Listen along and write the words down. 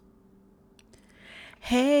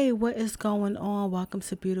Hey, what is going on? Welcome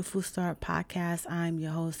to Beautiful Start Podcast. I'm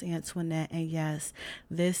your host, Antoinette, and yes,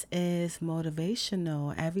 this is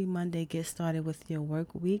motivational. Every Monday, get started with your work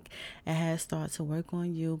week and have start to work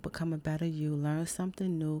on you, become a better you, learn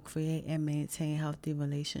something new, create and maintain healthy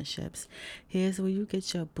relationships. Here's where you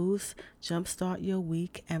get your boost, jumpstart your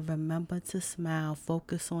week, and remember to smile.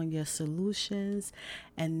 Focus on your solutions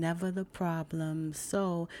and never the problems.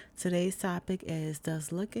 So, today's topic is,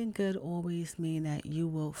 does looking good always mean that you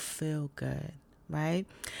will feel good? Right?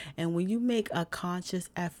 And when you make a conscious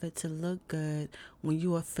effort to look good, when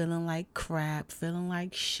you are feeling like crap, feeling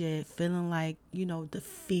like shit, feeling like,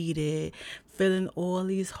 defeated, feeling all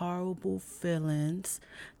these horrible feelings,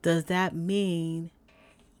 does that mean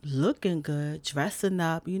looking good, dressing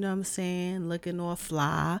up, you know what I'm saying, looking all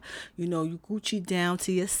fly, you Gucci down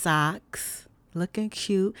to your socks, looking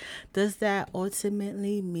cute, does that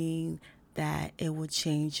ultimately mean that it will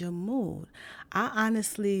change your mood? I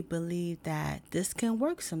honestly believe that this can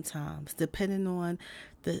work sometimes, depending on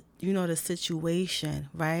the situation,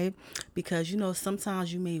 right? Because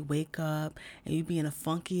sometimes you may wake up and you be in a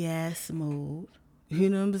funky ass mood. You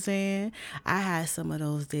know what I'm saying? I had some of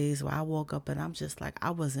those days where I woke up and I'm just like,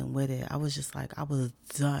 I wasn't with it. I was just like, I was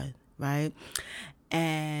done, right?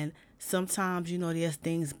 And sometimes, there's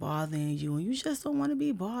things bothering you and you just don't want to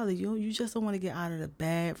be bothered. You just don't want to get out of the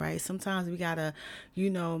bed, right? Sometimes we got to, you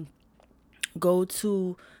know, go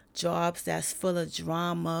to jobs that's full of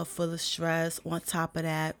drama, full of stress. On top of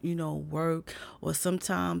that, work. Or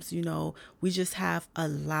sometimes, we just have a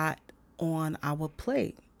lot on our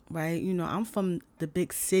plate, right? I'm from the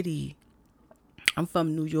big city. I'm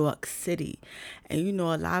from New York City. And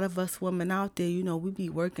a lot of us women out there, we be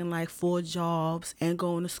working like 4 jobs and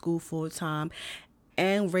going to school full time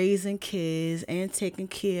and raising kids and taking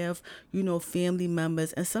care of, family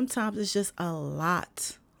members. And sometimes it's just a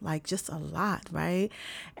lot, like just a lot, right?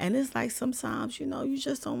 And it's like sometimes, you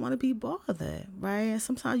just don't want to be bothered, right? And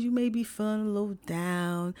sometimes you may be feeling a little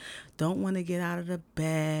down, don't want to get out of the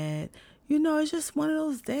bed. It's just one of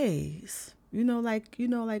those days.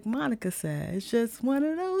 Like Monica said, it's just one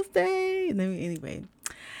of those days. Anyway,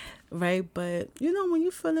 right? But when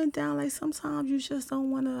you're feeling down, like sometimes you just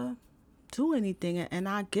don't want to do anything, and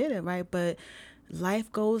I get it, right? But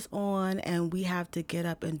life goes on and we have to get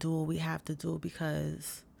up and do what we have to do,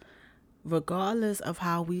 because regardless of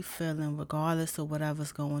how we feeling, regardless of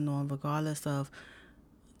whatever's going on, regardless of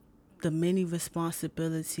the many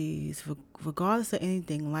responsibilities, regardless of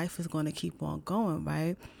anything, life is going to keep on going,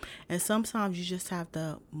 right? And sometimes you just have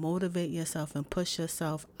to motivate yourself and push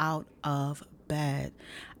yourself out of bed,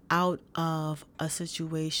 out of a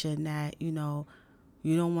situation that, you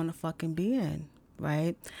don't want to fucking be in,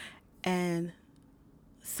 right? And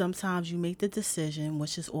sometimes you make the decision,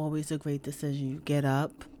 which is always a great decision. You get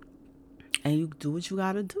up and you do what you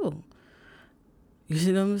got to do. You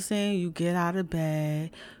see what I'm saying? You get out of bed,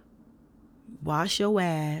 wash your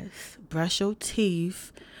ass, brush your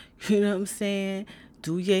teeth, you know what I'm saying?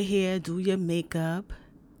 Do your hair, do your makeup,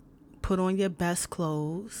 put on your best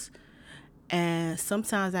clothes. And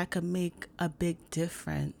sometimes that could make a big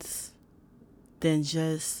difference than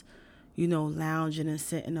just, lounging and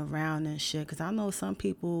sitting around and shit. Because I know some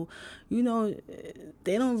people, you know,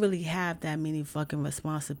 they don't really have that many fucking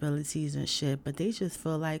responsibilities and shit, but they just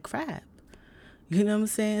feel like crap. You know what I'm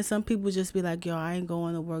saying? Some people just be like, yo, I ain't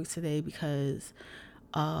going to work today because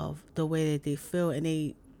of the way that they feel, and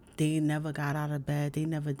they never got out of bed, they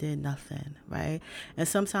never did nothing, right? And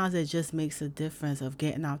sometimes it just makes a difference of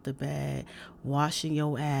getting out the bed, washing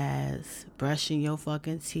your ass, brushing your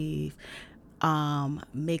fucking teeth,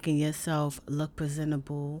 making yourself look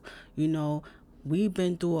presentable. you know we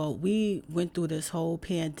went through this whole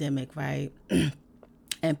pandemic, right?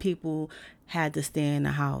 And people had to stay in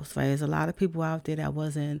the house, right? There's a lot of people out there that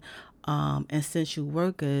wasn't essential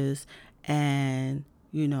workers, and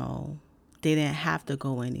they didn't have to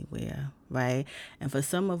go anywhere, right? And for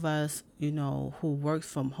some of us, who works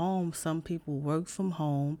from home, some people work from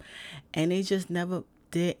home, and they just never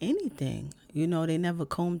did anything. They never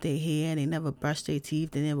combed their hair, they never brushed their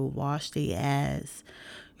teeth, they never washed their ass.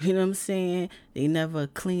 You know what I'm saying? They never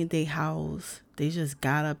cleaned their house. They just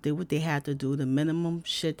got up, did what they had to do, the minimum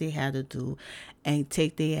shit they had to do, and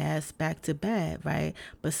take their ass back to bed, right?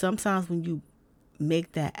 But sometimes when you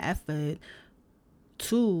make that effort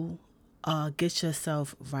to get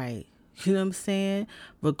yourself right, you know what I'm saying?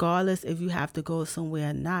 Regardless if you have to go somewhere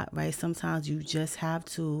or not, right? Sometimes you just have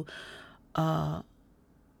to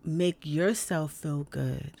make yourself feel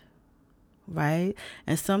good, right?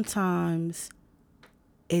 And sometimes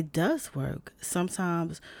it does work.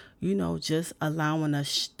 Sometimes, just allowing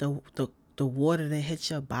the water to hit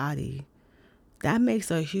your body that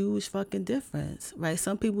makes a huge fucking difference, right?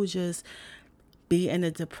 Some people just be in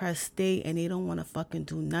a depressed state and they don't want to fucking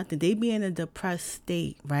do nothing. They be in a depressed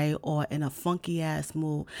state, right? Or in a funky ass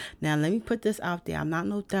mood. Now, let me put this out there. I'm not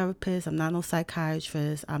no therapist. I'm not no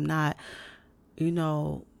psychiatrist. I'm not, you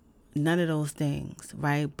know, none of those things,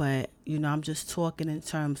 right? But, I'm just talking in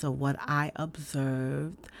terms of what I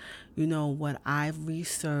observed, what I've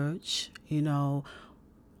researched,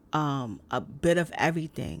 a bit of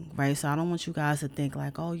everything, right? So I don't want you guys to think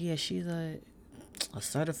like, oh yeah, she's a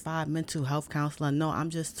certified mental health counselor. No, I'm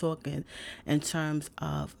just talking in terms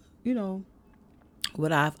of, you know,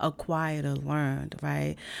 what I've acquired or learned,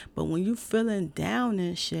 right? But when you feeling down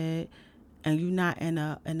and shit and you're not in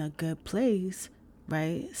a good place,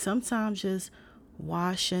 right? Sometimes just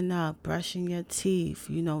washing up, brushing your teeth,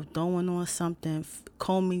 throwing on something,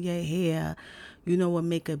 combing your hair, will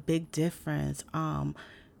make a big difference.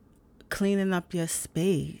 Cleaning up your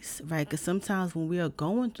space, right? Because sometimes when we are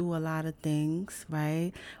going through a lot of things,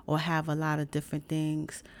 right, or have a lot of different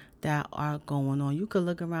things that are going on, you could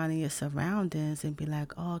look around in your surroundings and be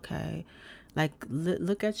like, oh, okay, like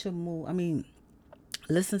look at your mood. I mean,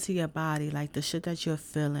 listen to your body, like the shit that you're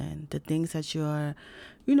feeling, the things that you're,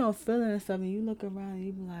 feeling and stuff. And you look around and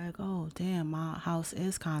you be like, oh, damn, my house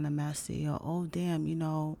is kind of messy, or oh, damn,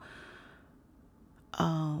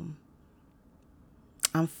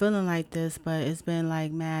 I'm feeling like this, but it's been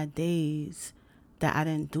like mad days that I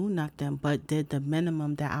didn't do nothing but did the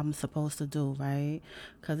minimum that I'm supposed to do, right?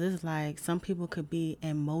 Because it's like some people could be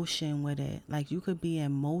in motion with it. Like you could be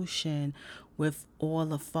in motion with all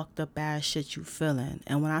the fucked up ass shit you feeling.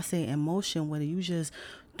 And when I say in motion with it, you just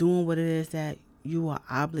doing what it is that you are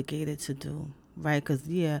obligated to do, right? Because,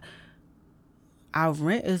 yeah, our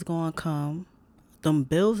rent is going to come. Them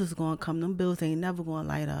bills is going to come. Them bills ain't never going to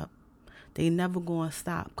light up. They never going to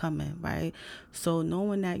stop coming, right? So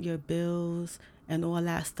knowing that your bills and all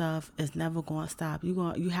that stuff is never going to stop,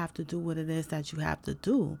 you have to do what it is that you have to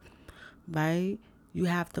do, right? You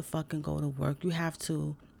have to fucking go to work. You have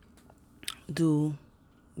to do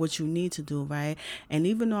what you need to do, right? And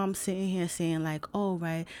even though I'm sitting here saying like, oh,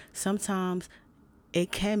 right, sometimes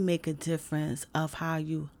it can make a difference of how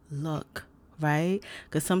you look, right?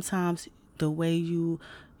 Because sometimes the way you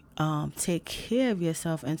take care of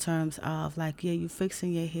yourself in terms of like, yeah, you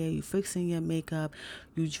fixing your hair, you fixing your makeup,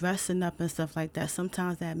 you dressing up and stuff like that.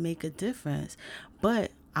 Sometimes that make a difference.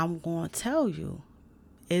 But I'm going to tell you,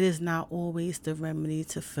 it is not always the remedy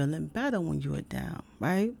to feeling better when you are down,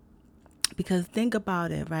 right? Because think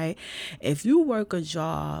about it, right? If you work a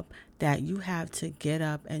job that you have to get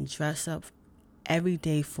up and dress up every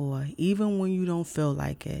day for, even when you don't feel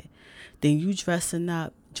like it, then dressing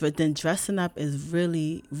up is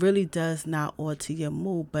really does not alter your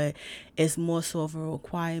mood, but it's more so of a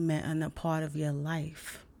requirement and a part of your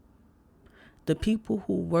life. The people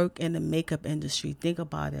who work in the makeup industry, think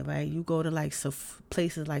about it, right? You go to like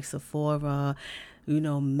places like Sephora,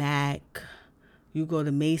 MAC, you go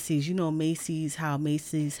to Macy's, Macy's, how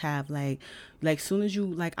Macy's have like soon as you,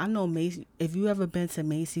 like, I know Macy's, if you ever been to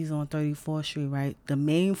Macy's on 34th Street, right? The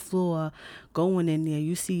main floor, going in there,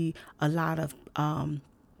 you see a lot of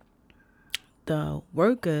the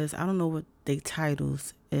workers. I don't know what their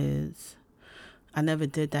titles is. I never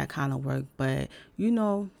did that kind of work, but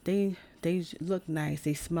they look nice.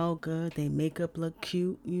 They smell good. They makeup look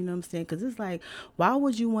cute. You know what I'm saying? Because it's like, why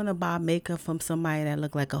would you want to buy makeup from somebody that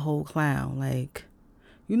look like a whole clown? Like,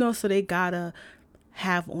 so they gotta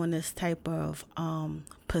have on this type of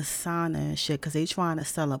persona and shit because they trying to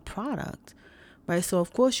sell a product, right? So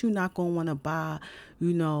of course you're not gonna want to buy,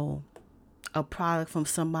 a product from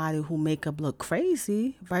somebody who makeup look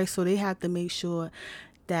crazy, right? So they have to make sure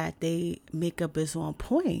that they makeup is on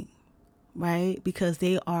point, right? Because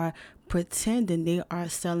they are pretending they are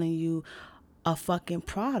selling you a fucking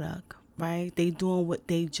product, right? They doing what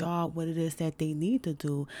they job, what it is that they need to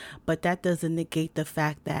do. But that doesn't negate the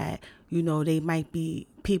fact that, they might be,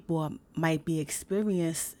 people might be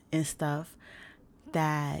experienced and stuff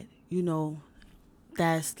that,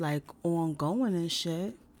 that's like ongoing and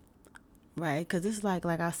shit, right? Because it's like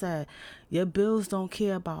I said, your bills don't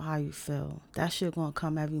care about how you feel. That shit gonna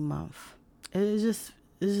come every month. It's just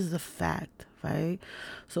a fact, right?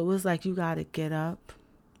 So it's like you gotta get up,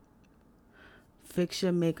 fix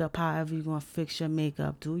your makeup however you gonna fix your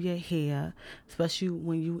makeup, do your hair, especially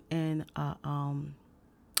when you in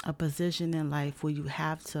a position in life where you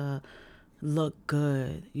have to look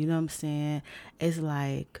good. You know what I'm saying? It's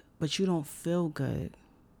like, but you don't feel good,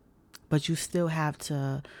 but you still have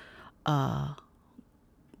to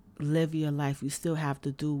live your life. You still have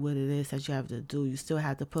to do what it is that you have to do. You still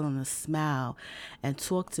have to put on a smile and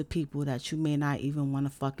talk to people that you may not even want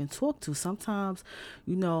to fucking talk to. Sometimes,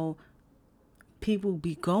 you know, people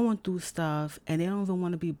be going through stuff and they don't even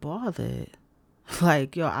want to be bothered.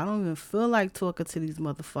 Like, yo, I don't even feel like talking to these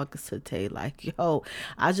motherfuckers today. Like, yo,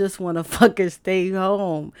 I just want to fucking stay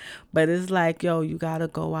home. But it's like, yo, you got to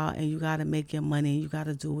go out and you got to make your money and you got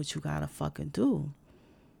to do what you got to fucking do.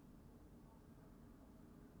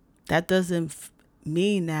 That doesn't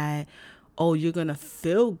mean that, oh, you're going to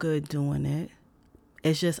feel good doing it.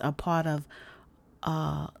 It's just a part of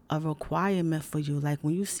a requirement for you. Like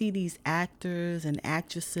when you see these actors and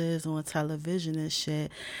actresses on television and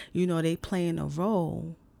shit, you know, they playing a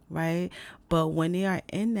role, right? But when they are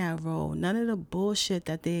in that role, none of the bullshit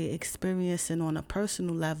that they experiencing on a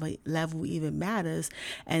personal level even matters.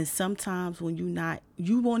 And sometimes when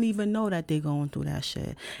you won't even know that they're going through that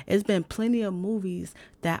shit. It's been plenty of movies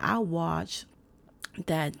that I watched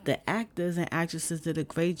that the actors and actresses did a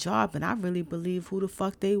great job, and I really believe who the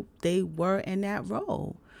fuck they were in that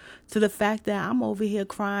role, to the fact that I'm over here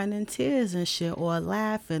crying in tears and shit, or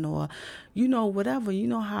laughing, or whatever. You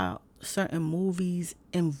know how certain movies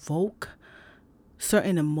invoke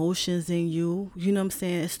certain emotions in you, you know what I'm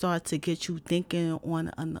saying? It starts to get you thinking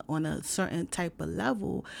on a certain type of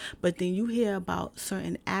level. But then you hear about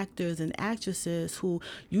certain actors and actresses who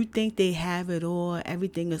you think they have it all,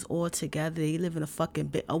 everything is all together, they live in a fucking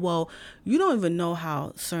bit. Well, you don't even know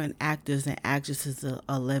how certain actors and actresses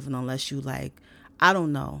are living unless you, like, I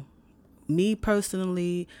don't know. Me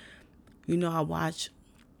personally, I watch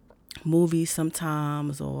movies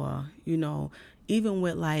sometimes, or even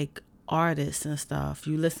with like artists and stuff,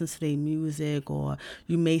 you listen to their music, or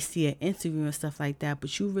you may see an interview and stuff like that,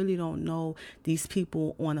 but you really don't know these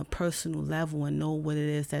people on a personal level and know what it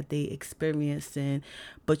is that they experienced in,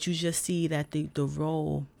 but you just see that the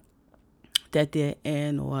role that they're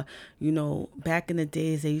in. Or back in the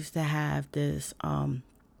days they used to have this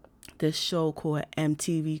show called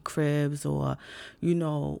MTV Cribs, or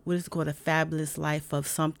what is it called, A Fabulous Life of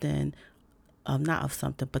something, not of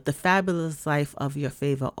something, but The Fabulous Life of your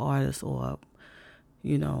favorite artist, or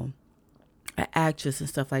an actress and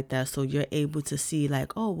stuff like that. So you're able to see,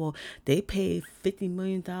 like, oh well, they paid $50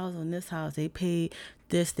 million on this house, they paid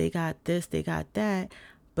this, they got that.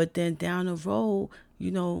 But then down the road,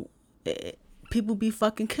 people be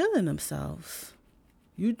fucking killing themselves.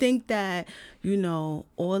 You think that,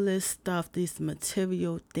 all this stuff, these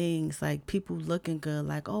material things, like people looking good,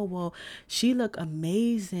 like, oh, well, she look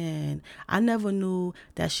amazing, I never knew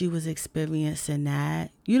that she was experiencing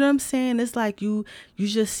that. You know what I'm saying? It's like you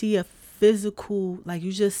just see a physical, like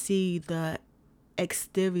you just see the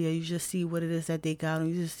exterior, you just see what it is that they got on,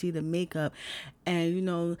 you just see the makeup.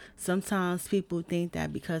 And sometimes people think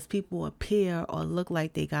that because people appear or look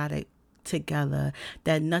like they got it together,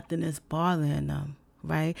 that nothing is bothering them,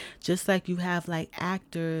 right? Just like you have like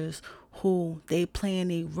actors who they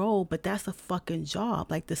playing a role, but that's a fucking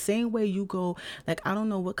job. Like the same way you go, like, I don't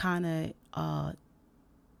know what kind of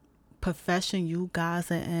profession you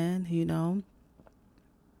guys are in,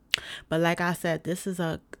 but like I said, this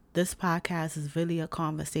podcast is really a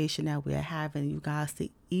conversation that we're having. You guys to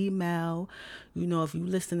email, if you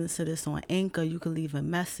listening to this on Anchor, you can leave a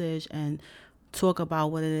message and talk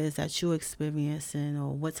about what it is that you're experiencing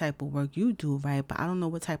or what type of work you do, right? But I don't know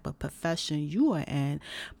what type of profession you are in.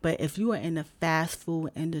 But if you are in the fast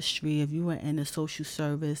food industry, if you are in the social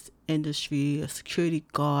service industry, a security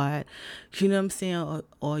guard, you know what I'm saying?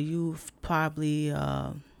 Or you've probably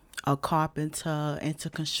a carpenter, into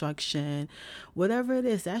construction, whatever it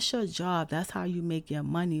is, that's your job. That's how you make your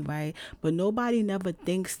money, right? But nobody never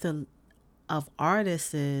thinks of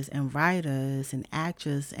artists and writers and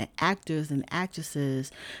actors and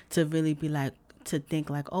actresses to really be like, to think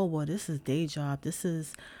like, oh well, this is their job, this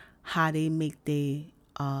is how they make they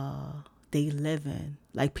living.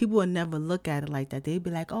 Like people would never look at it like that. They'd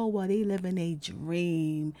be like, oh well, they live in a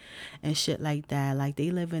dream and shit like that. Like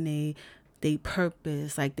they live in they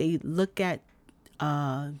purpose. Like they look at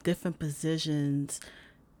different positions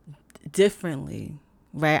differently,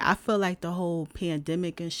 right? I feel like the whole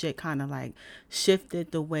pandemic and shit kind of like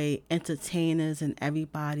shifted the way entertainers and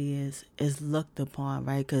everybody is looked upon,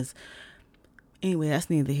 right? Because anyway, that's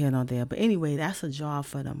neither here nor there, but anyway, that's a job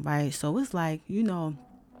for them, right? So it's like,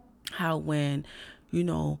 how when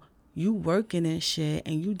you working and shit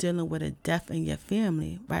and you dealing with a death in your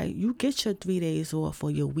family, right? You get your 3 days off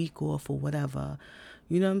or your week off or whatever.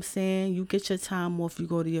 You know what I'm saying? You get your time off, you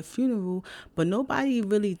go to your funeral, but nobody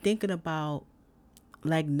really thinking about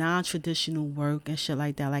like non-traditional work and shit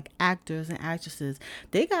like that, like actors and actresses,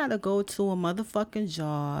 they gotta go to a motherfucking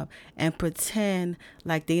job and pretend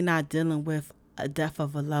like they not dealing with a death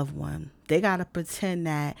of a loved one. They gotta pretend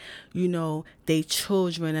that, they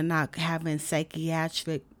children are not having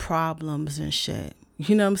psychiatric problems and shit.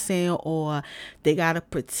 You know what I'm saying? Or they gotta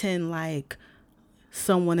pretend like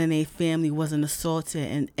someone in a family wasn't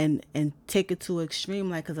assaulted, and take it to extreme,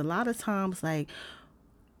 like, because a lot of times, like,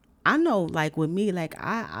 I know, like, with me, like,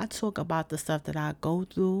 I talk about the stuff that I go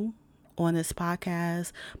through on this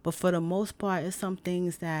podcast, but for the most part, it's some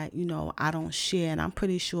things that, I don't share. And I'm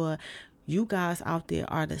pretty sure you guys out there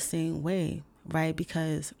are the same way, right?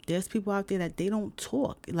 Because there's people out there that they don't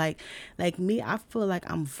talk. Like me, I feel like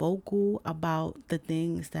I'm vocal about the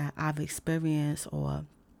things that I've experienced or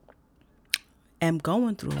am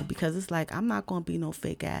going through, because it's like I'm not gonna be no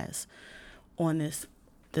fake ass on this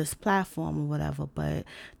platform or whatever. But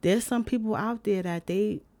there's some people out there that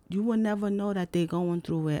you will never know that they going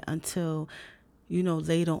through it until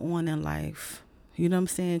later on in life. You know what I'm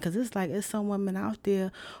saying? Because it's like, it's some women out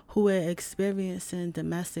there who are experiencing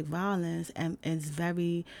domestic violence, and it's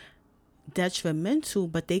very detrimental,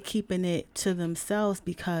 but they keeping it to themselves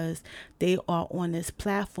because they are on this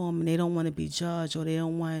platform and they don't want to be judged, or they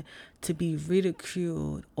don't want to be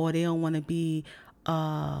ridiculed, or they don't want to be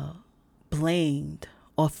blamed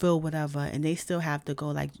or feel whatever. And they still have to go.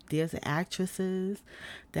 Like, there's actresses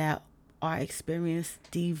that are experienced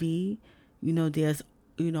DV. There's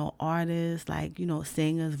artists, like,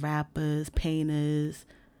 singers, rappers, painters.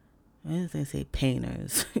 I didn't say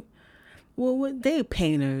painters. Well, what they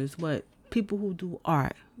painters, what people who do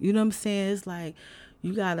art. You know what I'm saying? It's like,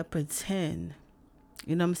 you gotta pretend.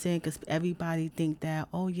 You know what I'm saying? Because everybody think that,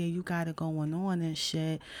 oh yeah, you got it going on and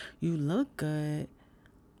shit. You look good,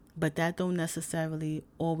 but that don't necessarily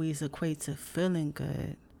always equate to feeling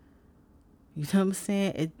good. You know what I'm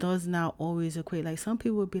saying? It does not always equate. Like, some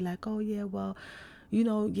people would be like, oh yeah, well,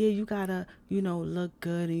 yeah, you gotta, look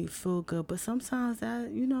good and you feel good. But sometimes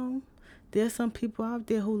there's some people out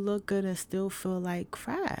there who look good and still feel like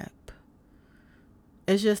crap.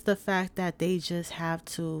 It's just the fact that they just have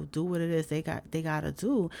to do what it is they gotta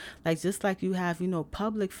do. Like, just like you have,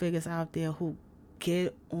 public figures out there who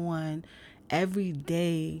get on every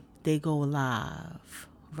day, they go live,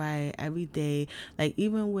 right? Every day. Like,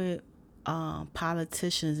 even with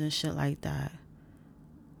politicians and shit like that.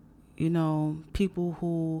 People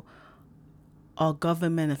who are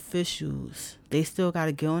government officials, they still got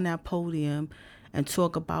to get on that podium and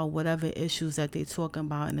talk about whatever issues that they talking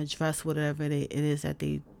about, and address whatever it is that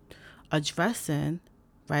they addressing,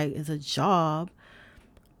 right? It's a job.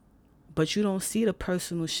 But you don't see the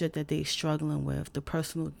personal shit that they struggling with, the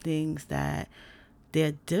personal things that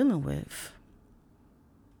they're dealing with.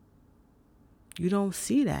 You don't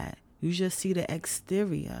see that. You just see the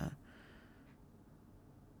exterior.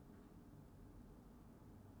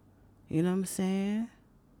 You know what I'm saying?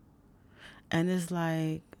 And it's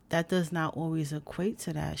like, that does not always equate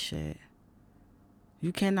to that shit.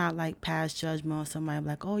 You cannot, like, pass judgment on somebody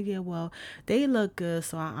like, oh yeah, well, they look good,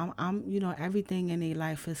 so I'm everything in their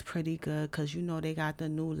life is pretty good, because they got the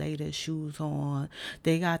new latest shoes on,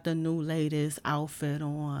 they got the new latest outfit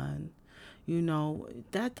on.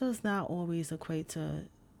 That does not always equate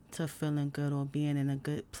to feeling good or being in a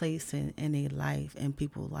good place in a life, in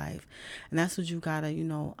people's life. And that's what you gotta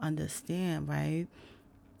understand, right?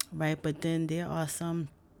 But then there are some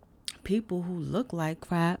people who look like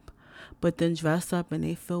crap, but then dress up and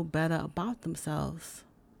they feel better about themselves,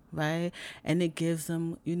 right? And it gives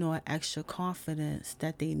them, an extra confidence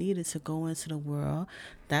that they needed to go into the world.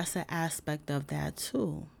 That's an aspect of that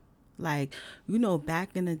too. Like, back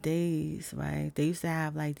in the days, right, they used to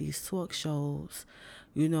have like these talk shows,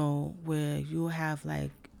 where you have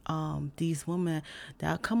like these women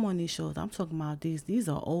that come on these shows. I'm talking about these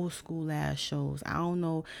are old school ass shows. I don't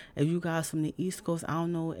know if you guys from the East Coast, I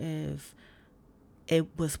don't know if it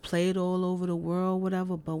was played all over the world,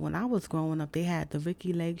 whatever. But when I was growing up, they had the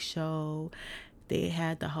Ricky Lake show, they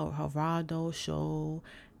had the Geraldo show,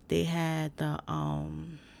 they had the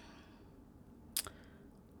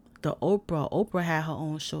Oprah. Oprah had her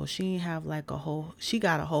own show. She didn't have like she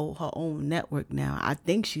got her own network now. I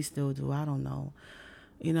think she still do. I don't know.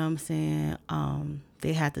 You know what I'm saying?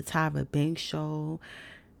 They had the Tyra Banks show.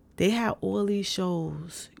 They had all these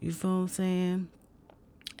shows. You feel what I'm saying?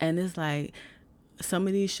 And it's like, some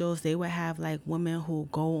of these shows, they would have like women who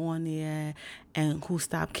go on there and who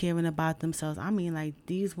stop caring about themselves. I mean, like,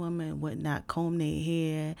 these women would not comb their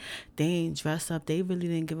hair, they ain't dress up, they really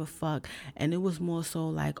didn't give a fuck. And it was more so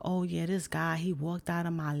like, oh yeah, this guy, he walked out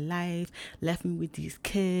of my life, left me with these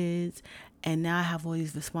kids, and now I have all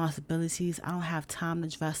these responsibilities. I don't have time to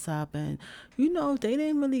dress up. And, they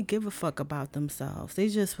didn't really give a fuck about themselves. They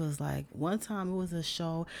just was like, one time it was a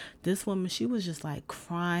show. This woman, she was just like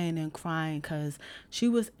crying and crying because she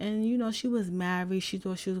was, and, she was married. She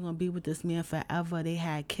thought she was going to be with this man forever. They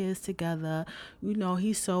had kids together.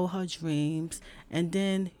 He sold her dreams. And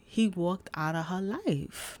then he walked out of her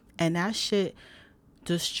life. And that shit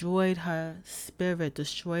destroyed her spirit,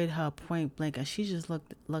 destroyed her point blank, and she just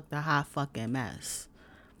looked a hot fucking mess.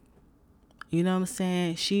 You know what I'm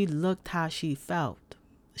saying? She looked how she felt.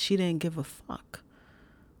 She didn't give a fuck.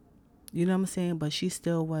 You know what I'm saying? But she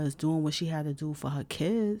still was doing what she had to do for her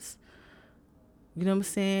kids. You know what I'm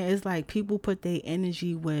saying? It's like people put their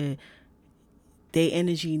energy where their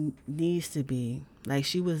energy needs to be. Like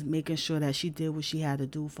she was making sure that she did what she had to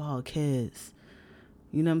do for her kids.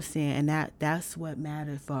 You know what I'm saying? And that's what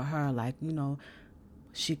mattered for her. Like,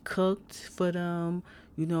 she cooked for them,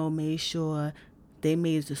 made sure they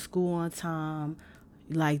made it to school on time,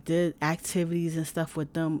 like did activities and stuff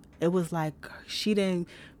with them. It was like she didn't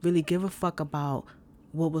really give a fuck about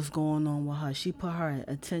what was going on with her. She put her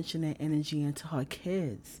attention and energy into her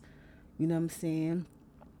kids. You know what I'm saying?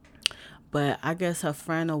 But I guess her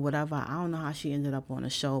friend or whatever, I don't know how she ended up on the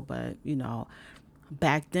show, but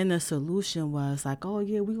back then the solution was like, oh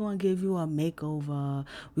yeah, we're gonna give you a makeover,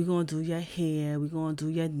 we're gonna do your hair, we're gonna do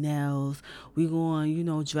your nails, we're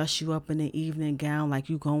gonna dress you up in the evening gown like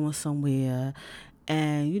you going somewhere.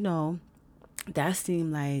 And that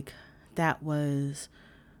seemed like that was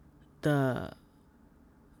the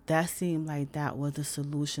the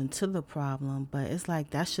solution to the problem. But it's like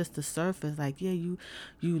that's just the surface. Like, yeah, you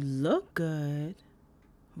look good,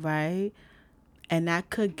 right? And that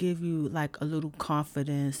could give you like a little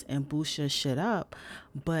confidence and boost your shit up.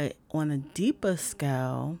 But on a deeper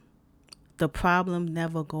scale, the problem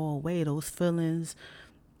never go away. Those feelings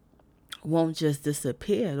won't just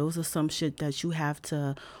disappear. Those are some shit that you have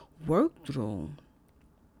to work through,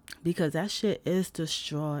 because that shit is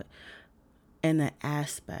destroyed in an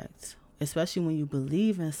aspect, especially when you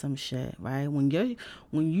believe in some shit, right? When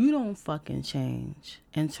you don't fucking change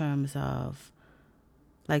in terms of,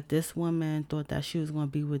 like, this woman thought that she was going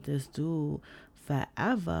to be with this dude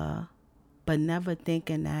forever, but never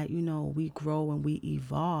thinking that, we grow and we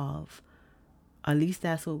evolve. At least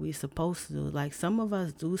that's what we're supposed to do. Like, some of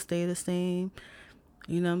us do stay the same,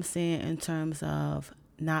 you know what I'm saying, in terms of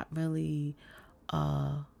not really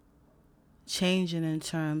changing in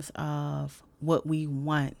terms of what we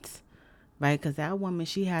want, right? Because that woman,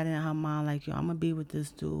 she had in her mind, like, yo, I'm going to be with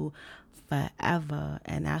this dude forever,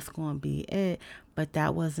 and that's going to be it. But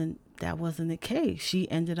that wasn't the case.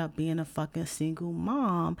 She ended up being a fucking single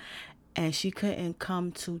mom, and she couldn't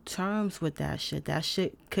come to terms with that shit. That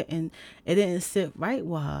shit it didn't sit right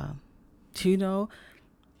with her, you know?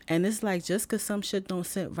 And it's like, just because some shit don't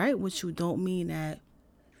sit right with you don't mean that,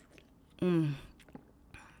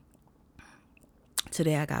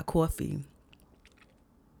 today I got coffee.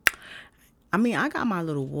 I mean, I got my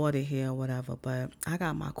little water here or whatever, but I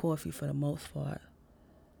got my coffee for the most part.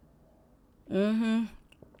 I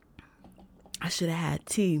should have had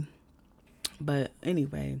tea. But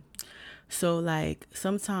anyway, so like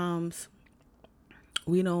sometimes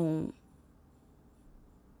we don't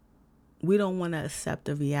want to accept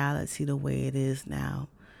the reality the way it is now.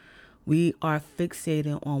 We are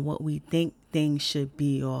fixated on what we think things should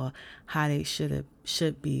be or how they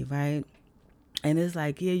should be, right? And it's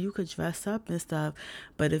like, yeah, you could dress up and stuff,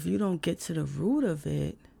 but if you don't get to the root of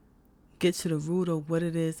it, get to the root of what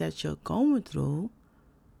it is that you're going through,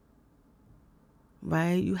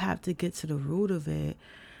 right? You have to get to the root of it.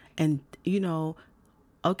 And,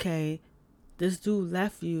 okay, this dude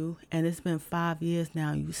left you and it's been 5 years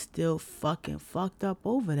now. You still fucking fucked up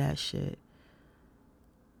over that shit.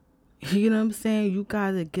 You know what I'm saying? You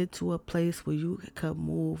gotta get to a place where you could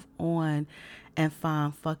move on and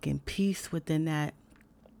find fucking peace within that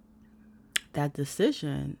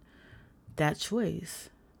decision, that choice.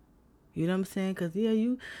 You know what I'm saying? Because, yeah,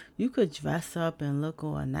 you could dress up and look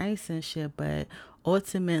all nice and shit, but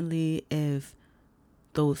ultimately, if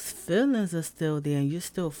those feelings are still there and you're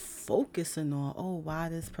still focusing on, oh, why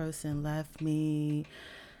this person left me,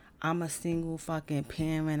 I'm a single fucking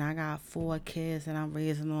parent, I got 4 kids and I'm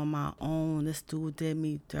raising on my own, this dude did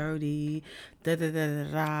me dirty, da da da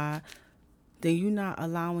da da, then you're not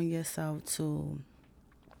allowing yourself to,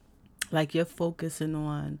 like, you're focusing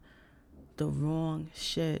on the wrong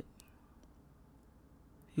shit.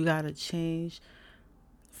 You gotta change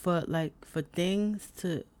for things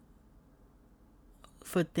to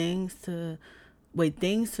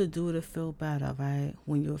do to feel better, right?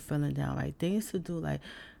 When you're feeling down, right? Things to do, like,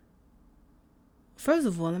 first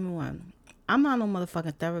of all, let me one. I'm not no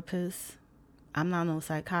motherfucking therapist. I'm not no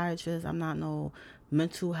psychiatrist. I'm not no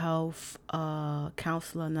mental health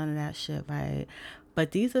counselor, none of that shit, right?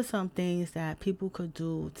 But these are some things that people could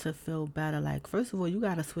do to feel better. Like, first of all, you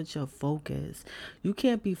got to switch your focus. You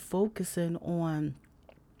can't be focusing on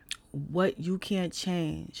what you can't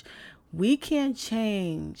change. We can't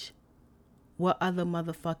change what other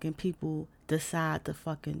motherfucking people decide to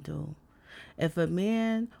fucking do. If a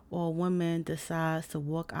man or a woman decides to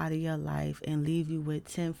walk out of your life and leave you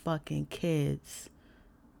with 10 fucking kids,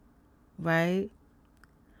 right?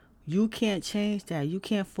 You can't change that. You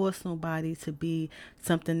can't force nobody to be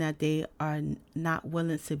something that they are not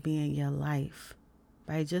willing to be in your life,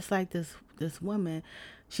 right? Just like this woman,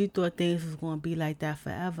 she thought things was going to be like that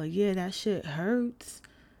forever. Yeah, that shit hurts.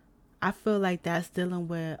 I feel like that's dealing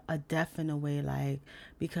with a death in a way, like,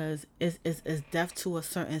 because it's death to a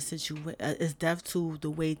certain situation. It's death to the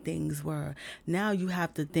way things were. Now you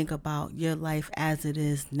have to think about your life as it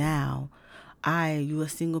is now. You a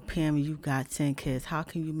single parent, you got 10 kids. How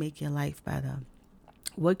can you make your life better?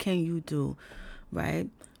 What can you do, right?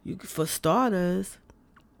 For starters,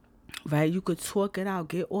 right, you could talk it out,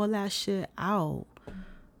 get all that shit out.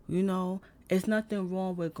 You know, it's nothing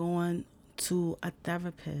wrong with going to a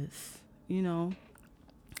therapist, you know.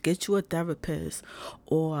 Get you a therapist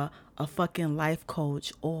or a fucking life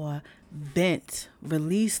coach, or vent,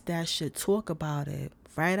 release that shit, talk about it,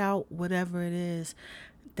 write out whatever it is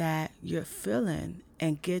that you're feeling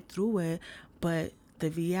and get through it. But the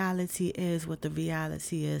reality is what the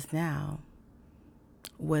reality is now.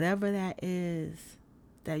 Whatever that is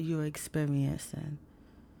that you're experiencing.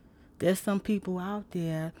 There's some people out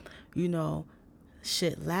there, you know,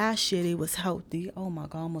 shit, last year they was healthy. Oh my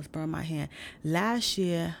God, I almost burned my hand. Last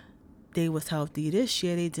year they was healthy. This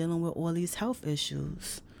year they dealing with all these health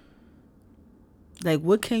issues. Like,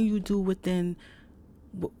 what can you do with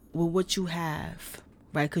what you have,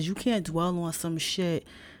 right? Because you can't dwell on some shit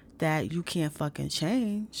that you can't fucking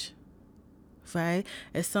change, right?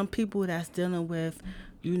 It's some people that's dealing with,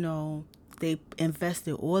 you know, they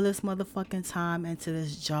invested all this motherfucking time into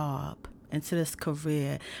this job, into this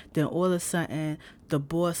career. Then all of a sudden, the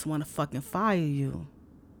boss want to fucking fire you.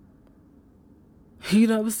 You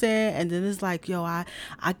know what I'm saying? And then it's like, yo, I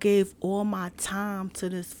gave all my time to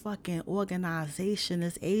this fucking organization,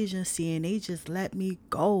 this agency, and they just let me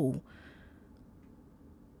go.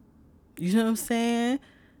 You know what I'm saying?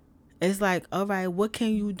 It's like, all right, what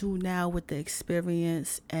can you do now with the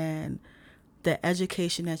experience and the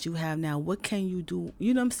education that you have now? What can you do?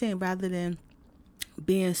 You know what I'm saying? Rather than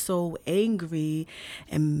being so angry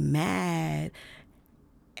and mad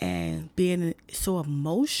and being so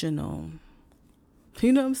emotional.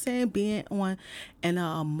 You know what I'm saying? Being in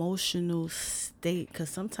an emotional state. Because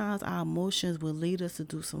sometimes our emotions will lead us to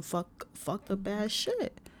do some fucked up bad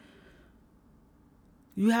shit.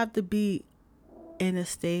 You have to be in a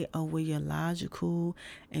state of where you're logical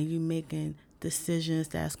and you making decisions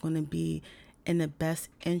that's going to be in the best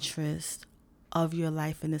interest of your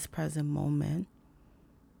life in this present moment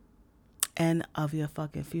and of your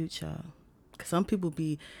fucking future. Cause some people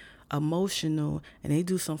be emotional and they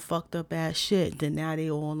do some fucked up ass shit, then now they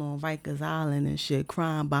all on Rikers Island and shit,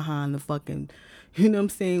 crying behind the fucking, you know what I'm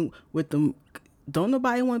saying, with them. Don't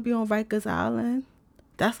nobody want to be on Rikers Island?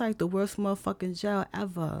 That's like the worst motherfucking jail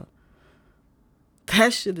ever.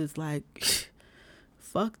 That shit is like,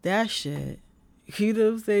 fuck that shit. You know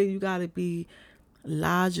what I'm saying? You gotta be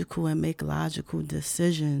logical and make logical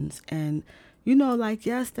decisions. And, you know, like,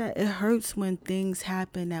 yes, that it hurts when things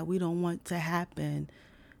happen that we don't want to happen.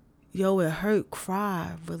 Yo, it hurt,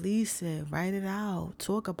 cry, release it, write it out,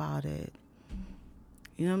 talk about it.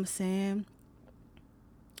 You know what I'm saying?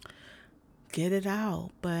 Get it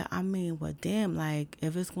out. But I mean, well, damn, like,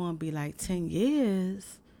 if it's gonna be like 10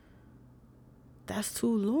 years, that's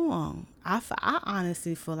too long. I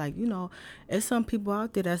honestly feel like, you know, there's some people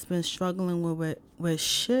out there that's been struggling with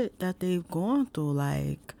shit that they've gone through.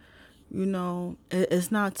 Like, you know,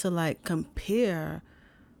 it's not to like compare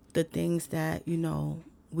the things that, you know,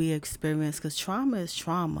 we experience, because trauma is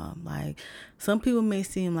trauma. Like, some people may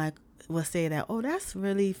seem like, will say that, oh, that's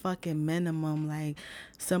really fucking minimum. Like,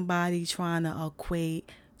 somebody trying to equate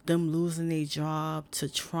them losing their job to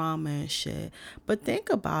trauma and shit. But think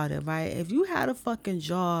about it, right? If you had a fucking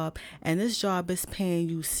job and this job is paying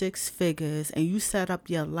you 6 figures and you set up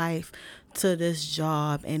your life to this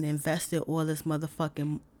job and invested all this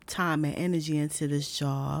motherfucking time and energy into this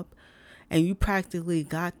job, and you practically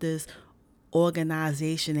got this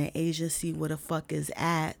organization and agency where the fuck is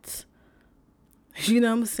at, you know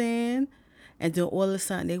what I'm saying? And then all of a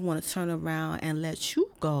sudden they want to turn around and let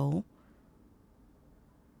you go.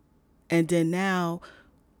 And then now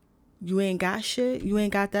You ain't got shit. You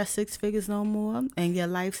ain't got that 6 figures no more. And your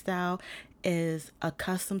lifestyle is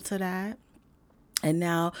accustomed to that. And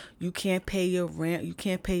now you can't pay your rent. You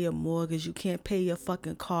can't pay your mortgage. You can't pay your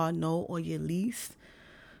fucking car note or your lease.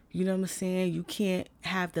 You know what I'm saying? You can't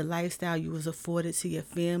have the lifestyle you was afforded to your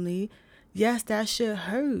family. Yes, that shit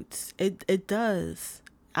hurts. It does.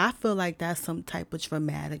 I feel like that's some type of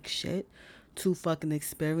traumatic shit to fucking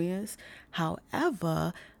experience.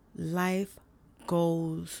 However, life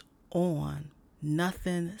goes on.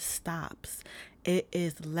 Nothing stops. It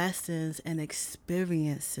is lessons and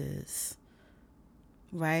experiences,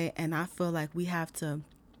 right? And I feel like we have to,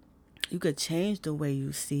 you could change the way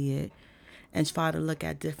you see it and try to look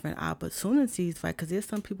at different opportunities, right? Because there's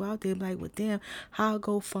some people out there like, well, damn, how I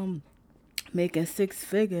go from making 6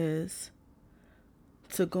 figures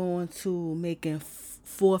to going to making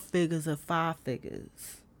 4 figures or 5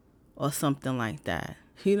 figures or something like that.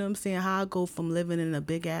 You know what I'm saying? How I go from living in a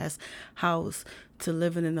big ass house to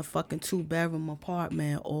living in a fucking 2-bedroom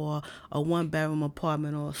apartment or a 1-bedroom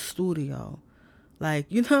apartment or a studio. Like,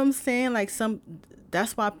 you know what I'm saying? Like,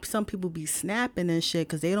 that's why some people be snapping and shit,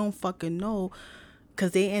 because they don't fucking know,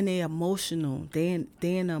 because they in their emotional, they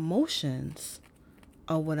in emotions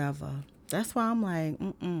or whatever. That's why I'm like,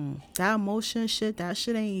 that emotion shit, that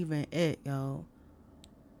shit ain't even it, yo.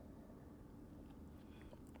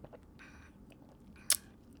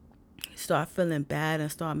 Start feeling bad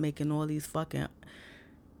and start making all these fucking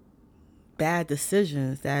bad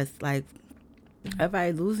decisions. That's like,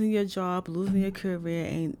 everybody losing your job, losing your career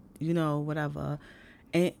ain't, whatever,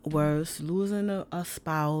 ain't worse. Losing a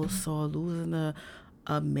spouse or losing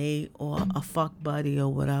a mate or a fuck buddy or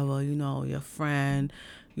whatever, your friend,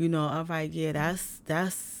 all right, yeah,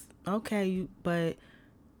 that's okay, but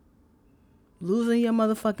losing your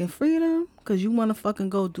motherfucking freedom because you want to fucking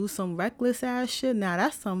go do some reckless ass shit, now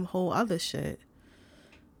that's some whole other shit.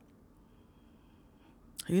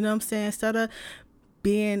 You know what I'm saying? Instead of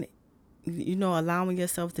being, allowing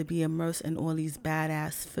yourself to be immersed in all these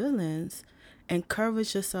badass feelings,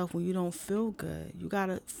 encourage yourself when you don't feel good. You got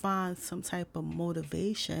to find some type of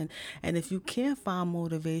motivation. And if you can't find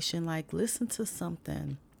motivation, like, listen to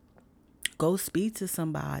something. Go speak to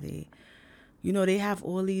somebody. They have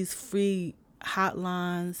all these free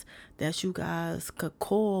hotlines that you guys could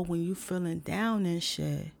call when you feeling down and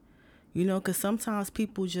shit. Because sometimes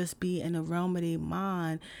people just be in the realm of their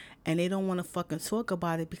mind and they don't want to fucking talk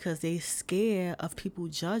about it because they scared of people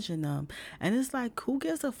judging them. And it's like, who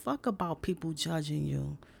gives a fuck about people judging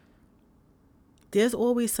you? There's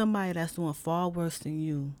always somebody that's doing far worse than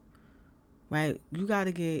you, right?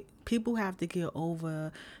 People have to get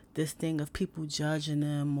over this thing of people judging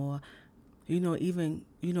them or, even,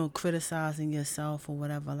 criticizing yourself or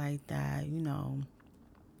whatever like that, You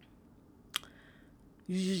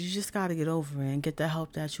just got to get over it and get the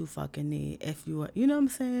help that you fucking need. If you are, you know what I'm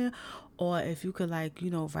saying? Or if you could, like,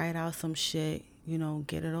 write out some shit,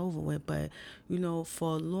 get it over with. But,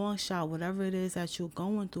 for a long shot, whatever it is that you're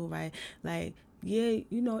going through, right? Like, yeah,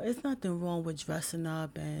 it's nothing wrong with dressing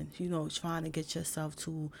up and, trying to get yourself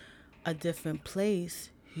to a different place.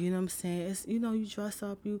 You know what I'm saying? It's, you dress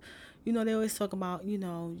up, they always talk about,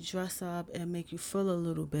 dress up and make you feel a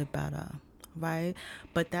little bit better, right?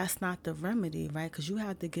 But that's not the remedy, right? Because you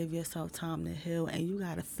have to give yourself time to heal and you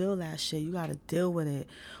got to feel that shit. You got to deal with it,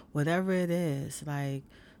 whatever it is. Like,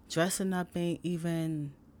 dressing up ain't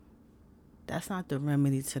even, that's not the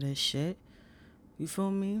remedy to this shit. You feel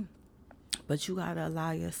me? But you got to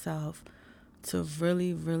allow yourself to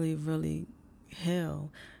really, really, really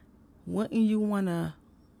heal. Wouldn't you want to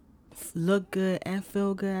look good and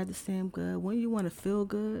feel good at the same good? Wouldn't you want to feel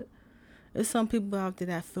good? There's some people out there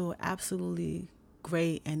that feel absolutely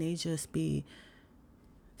great and they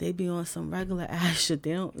be on some regular ass shit.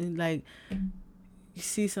 They don't, like, you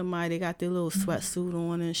see somebody, they got their little sweatsuit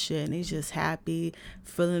on and shit and they just happy,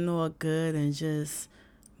 feeling all good and just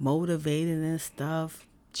motivated and stuff,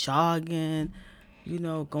 jogging,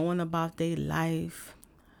 going about their life,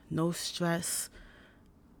 no stress,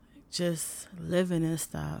 just living and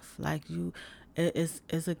stuff. Like,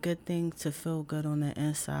 it's a good thing to feel good on the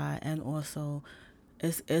inside, and also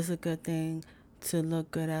it's a good thing to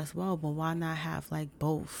look good as well. But why not have like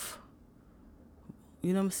both?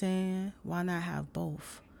 You know what I'm saying? Why not have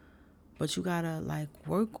both? But you gotta like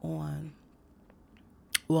work on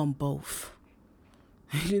both.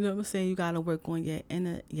 You know what I'm saying? You gotta work on your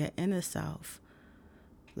inner self.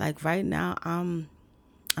 Like right now, I'm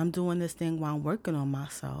doing this thing while I'm working on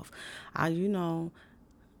myself.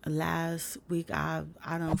 Last week I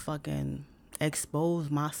done fucking exposed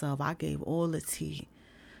myself. I gave all the tea.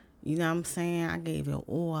 You know what I'm saying? I gave it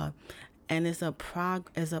all. and it's a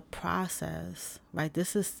process, right?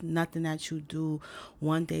 This is nothing that you do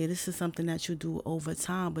one day. This is something that you do over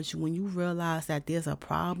time. But when you realize that there's a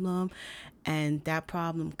problem, and that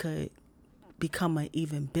problem could become an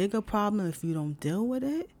even bigger problem if you don't deal with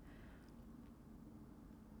it.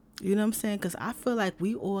 You know what I'm saying? Because I feel like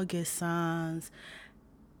we all get signs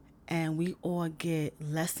and we all get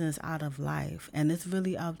lessons out of life. And it's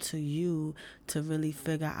really up to you to really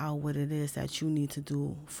figure out what it is that you need to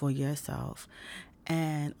do for yourself.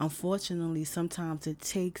 And unfortunately, sometimes it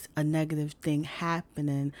takes a negative thing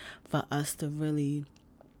happening for us to really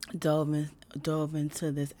delve in, delve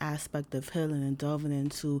into this aspect of healing and delving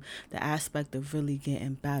into the aspect of really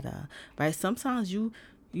getting better. Right? Sometimes you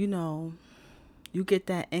know, you get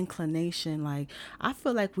that inclination. Like, I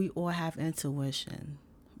feel like we all have intuition,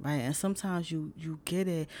 right? And sometimes you get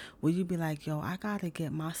it where you be like, yo, I gotta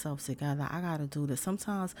get myself together, I gotta do this.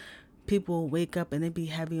 Sometimes people wake up and it be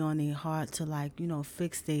heavy on their heart to, like,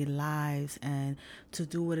 fix their lives and to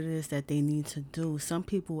do what it is that they need to do. Some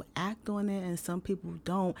people act on it and some people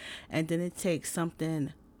don't, and then it takes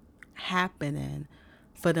something happening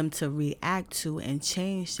for them to react to and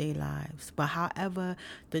change their lives. But however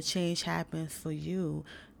the change happens for you,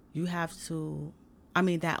 you have to, I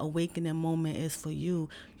mean, that awakening moment is for you.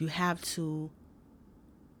 You have to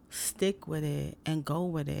stick with it and go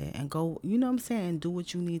with it and go, you know what I'm saying? Do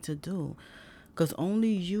what you need to do. Because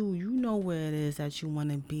only you know where it is that you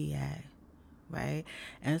want to be at, right?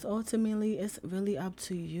 And it's really up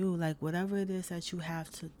to you. Like, whatever it is that you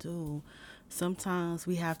have to do, sometimes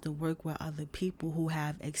we have to work with other people who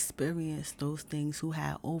have experienced those things, who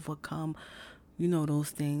have overcome, those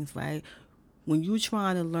things, right? When you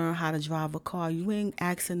trying to learn how to drive a car, you ain't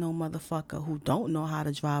asking no motherfucker who don't know how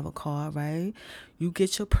to drive a car, right? You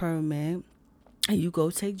get your permit and you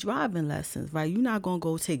go take driving lessons, right? You're not gonna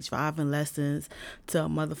go take driving lessons to a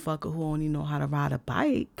motherfucker who only know how to ride a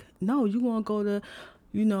bike. No, you gonna go to,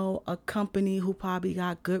 a company who probably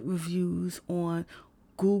got good reviews on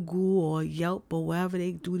Google or Yelp or wherever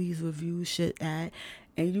they do these review shit at,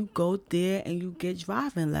 and you go there and you get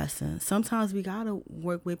driving lessons. Sometimes we gotta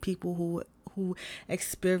work with people who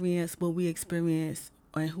experience what we experience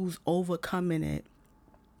and who's overcoming it.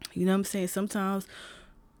 You know what I'm saying? Sometimes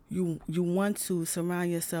you want to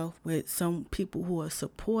surround yourself with some people who are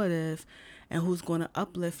supportive and who's going to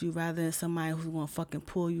uplift you rather than somebody who's going to fucking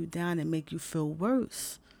pull you down and make you feel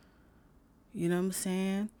worse. You know what I'm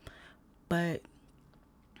saying? But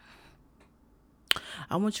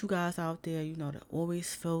I want you guys out there, to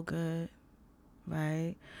always feel good,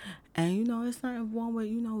 right? And it's nothing wrong with,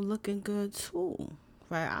 looking good too.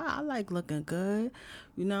 Right, I like looking good,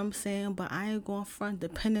 you know what I'm saying? But I ain't going front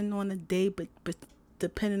depending on the day, but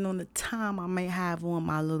depending on the time, I may have on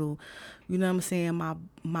my little, you know what I'm saying,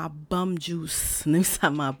 my bum juice. Let me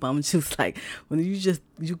stop my bum juice. Like, when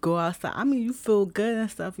you go outside, I mean, you feel good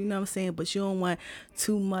and stuff, you know what I'm saying? But you don't want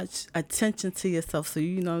too much attention to yourself. So,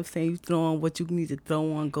 you know what I'm saying, you throw on what you need to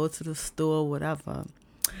throw on, go to the store, whatever.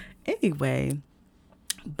 Anyway,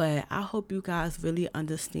 but I hope you guys really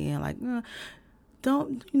understand, like,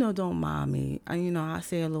 don't mind me. I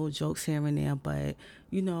say a little jokes here and there, but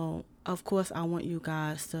of course I want you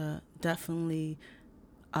guys to definitely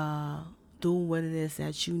do what it is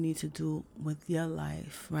that you need to do with your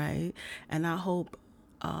life, right? And I hope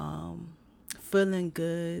feeling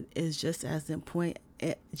good is just as important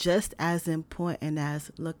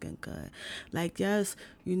as looking good. Like, yes,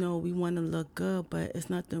 we want to look good, but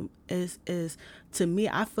it's nothing. Is to me,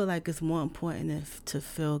 I feel like it's more important to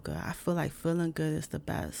feel good. I feel like feeling good is the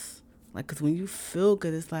best. Like, cause when you feel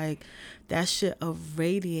good, it's like that shit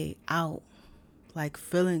irradiate out. Like,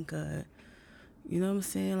 feeling good. You know what I'm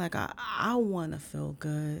saying? Like, I want to feel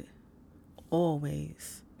good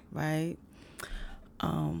always, right?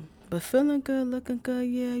 But feeling good, looking good,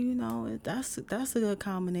 yeah, that's a good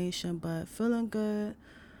combination. But feeling good,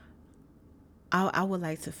 I would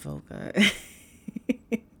like to feel good.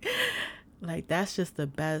 Like, that's just the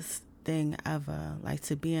best thing ever. Like,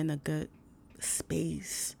 to be in a good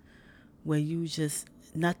space where you just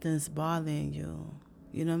nothing's bothering you.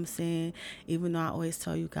 You know what I'm saying? Even though I always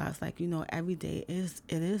tell you guys, like, every day it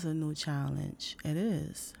is a new challenge. It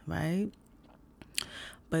is, right?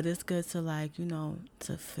 But it's good to, like,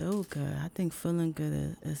 to feel good. I think feeling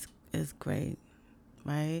good is great,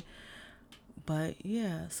 right? But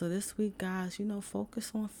yeah, so this week, guys,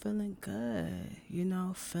 focus on feeling good.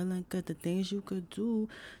 Feeling good. The things you could do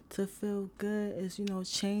to feel good is,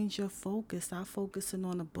 change your focus. Stop focusing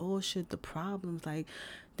on the bullshit, the problems. Like,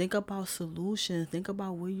 Think about solutions. Think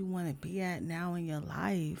about where you want to be at now in your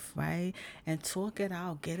life, right? And talk it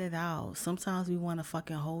out, get it out. Sometimes we want to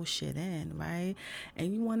fucking hold shit in, right?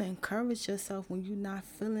 And you want to encourage yourself when you're not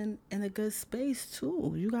feeling in a good space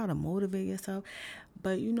too. You got to motivate yourself.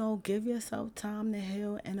 But, give yourself time to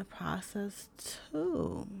heal in the process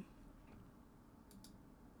too.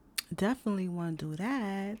 Definitely want to do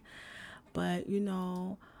that. But,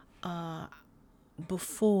 uh,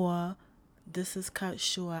 before this is cut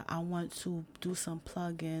short, I want to do some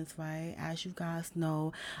plugins, right? As you guys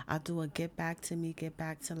know, I do a Get Back to Me, Get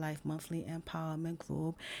Back to Life monthly empowerment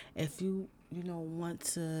group. If you want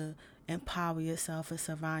to empower yourself and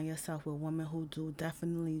surround yourself with women who do,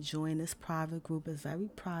 definitely join this private group. It's very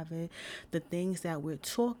private. The things that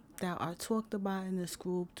are talked about in this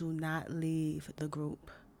group do not leave the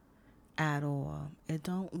group at all. It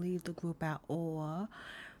don't leave the group at all.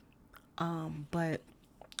 But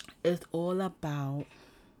it's all about,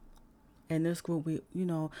 in this group,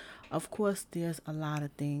 of course there's a lot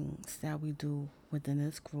of things that we do within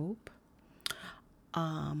this group.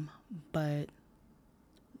 But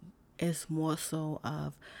it's more so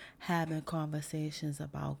of having conversations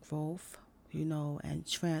about growth, and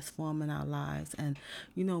transforming our lives, and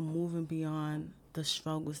moving beyond the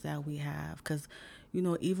struggles that we have, because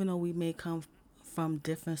even though we may come from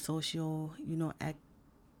different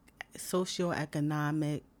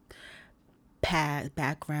socioeconomic past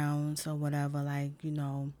backgrounds or whatever, like,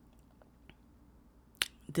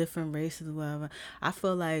 different races or whatever, I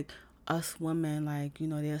feel like us women, like,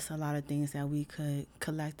 there's a lot of things that we could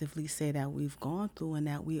collectively say that we've gone through and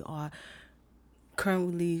that we are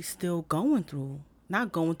currently still going through.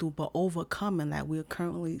 Not going through, but overcoming. Like, we're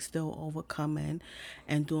currently still overcoming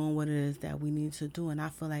and doing what it is that we need to do. And I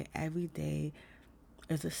feel like every day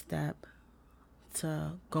is a step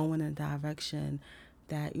to go in a direction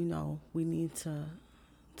that, we need to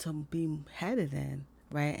be headed in,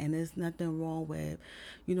 right? And there's nothing wrong with,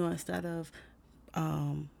 instead of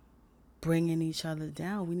bringing each other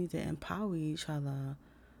down, we need to empower each other.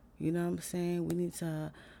 You know what I'm saying? We need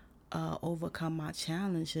to overcome our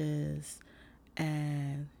challenges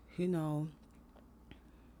and,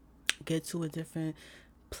 get to a different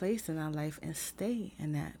place in our life and stay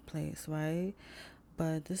in that place, right?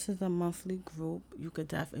 But this is a monthly group. You could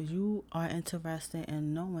definitely, if you are interested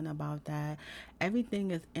in knowing about that, everything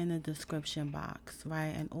is in the description box,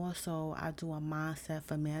 right? And also, I do a mindset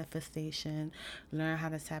for manifestation, learn how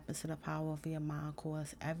to tap into the power of your mind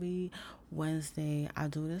course. Every Wednesday, I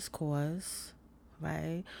do this course,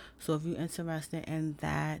 right? So if you're interested in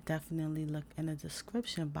that, definitely look in the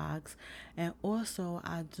description box. And also,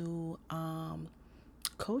 I do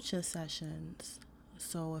coaching sessions.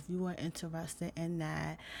 So if you are interested in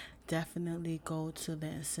that, definitely go to the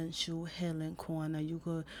Essential Healing Corner. You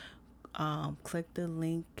could click the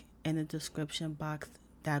link in the description box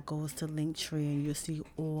that goes to Linktree, and you'll see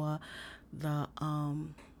the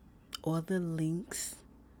all the links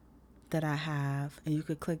that I have, and you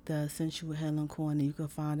could click the Essential Healing Corner. You can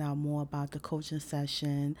find out more about the coaching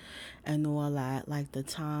session and all that, like the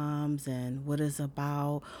times and what it's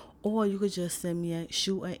about. Or you could just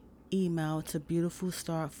shoot an email to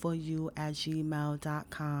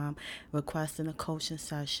beautifulstartforyou@gmail.com requesting a coaching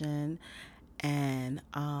session, and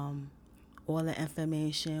all the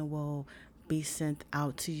information will be sent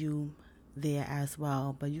out to you there as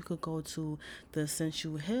well. But you could go to the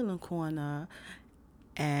Essential Healing Corner,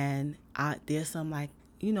 and there's some, like,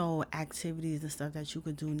 activities and stuff that you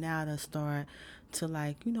could do now to start to,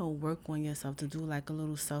 like, work on yourself, to do like a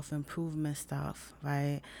little self-improvement stuff,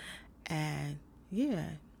 right? And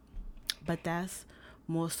yeah, but that's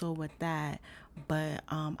more so with that. But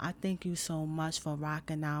I thank you so much for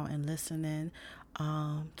rocking out and listening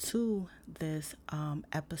to this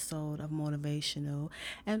episode of Motivational.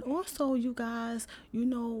 And also, you guys,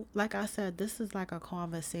 like I said, this is like a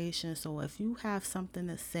conversation. So if you have something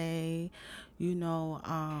to say,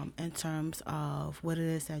 in terms of what it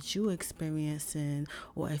is that you experiencing,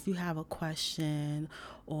 or if you have a question,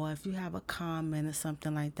 or if you have a comment or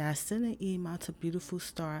something like that, send an email to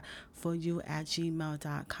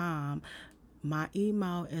beautifulstartforyou@gmail.com. My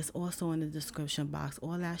email is also in the description box.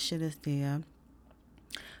 All that shit is there.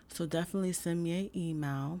 So definitely send me an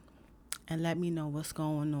email and let me know what's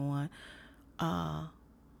going on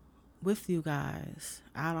with you guys.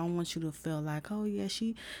 I don't want you to feel like, oh yeah,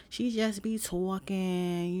 she just be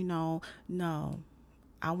talking, No.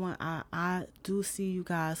 I do see you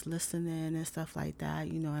guys listening and stuff like that,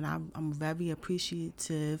 and I'm very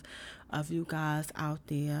appreciative of you guys out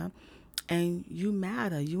there. And you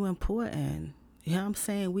matter, you important. You know what I'm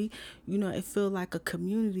saying? It feel like a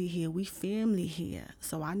community here. We family here.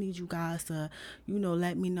 So I need you guys to,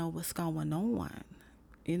 let me know what's going on.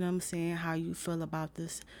 You know what I'm saying? How you feel about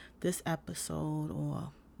this episode,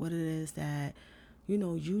 or what it is that, you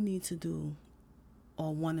need to do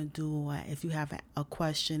or want to do, or if you have a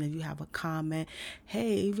question, if you have a comment.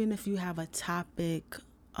 Hey, even if you have a topic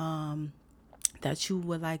that you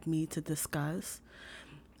would like me to discuss,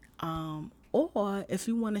 or if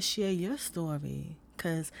you want to share your story.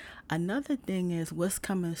 Because another thing is what's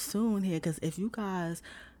coming soon here. Because if you guys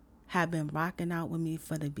have been rocking out with me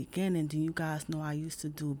for the beginning, then you guys know I used to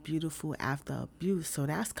do Beautiful After Abuse. So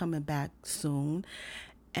that's coming back soon.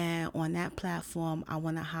 And on that platform, I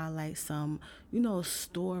want to highlight some,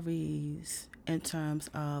 stories in terms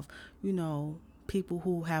of, people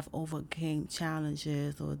who have overcame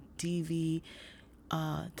challenges, or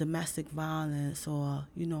domestic violence, or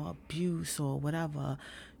abuse, or whatever.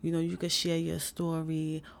 You could share your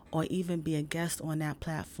story, or even be a guest on that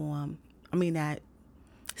platform. I mean that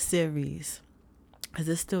series, because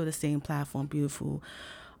it's still the same platform, Beautiful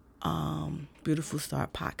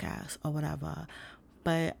Start Podcast or whatever.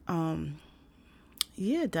 But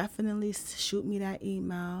yeah, definitely shoot me that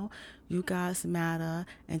email. You guys matter.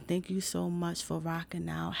 And thank you so much for rocking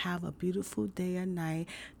out. Have a beautiful day or night,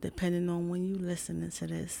 depending on when you listening to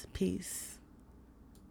this. Peace.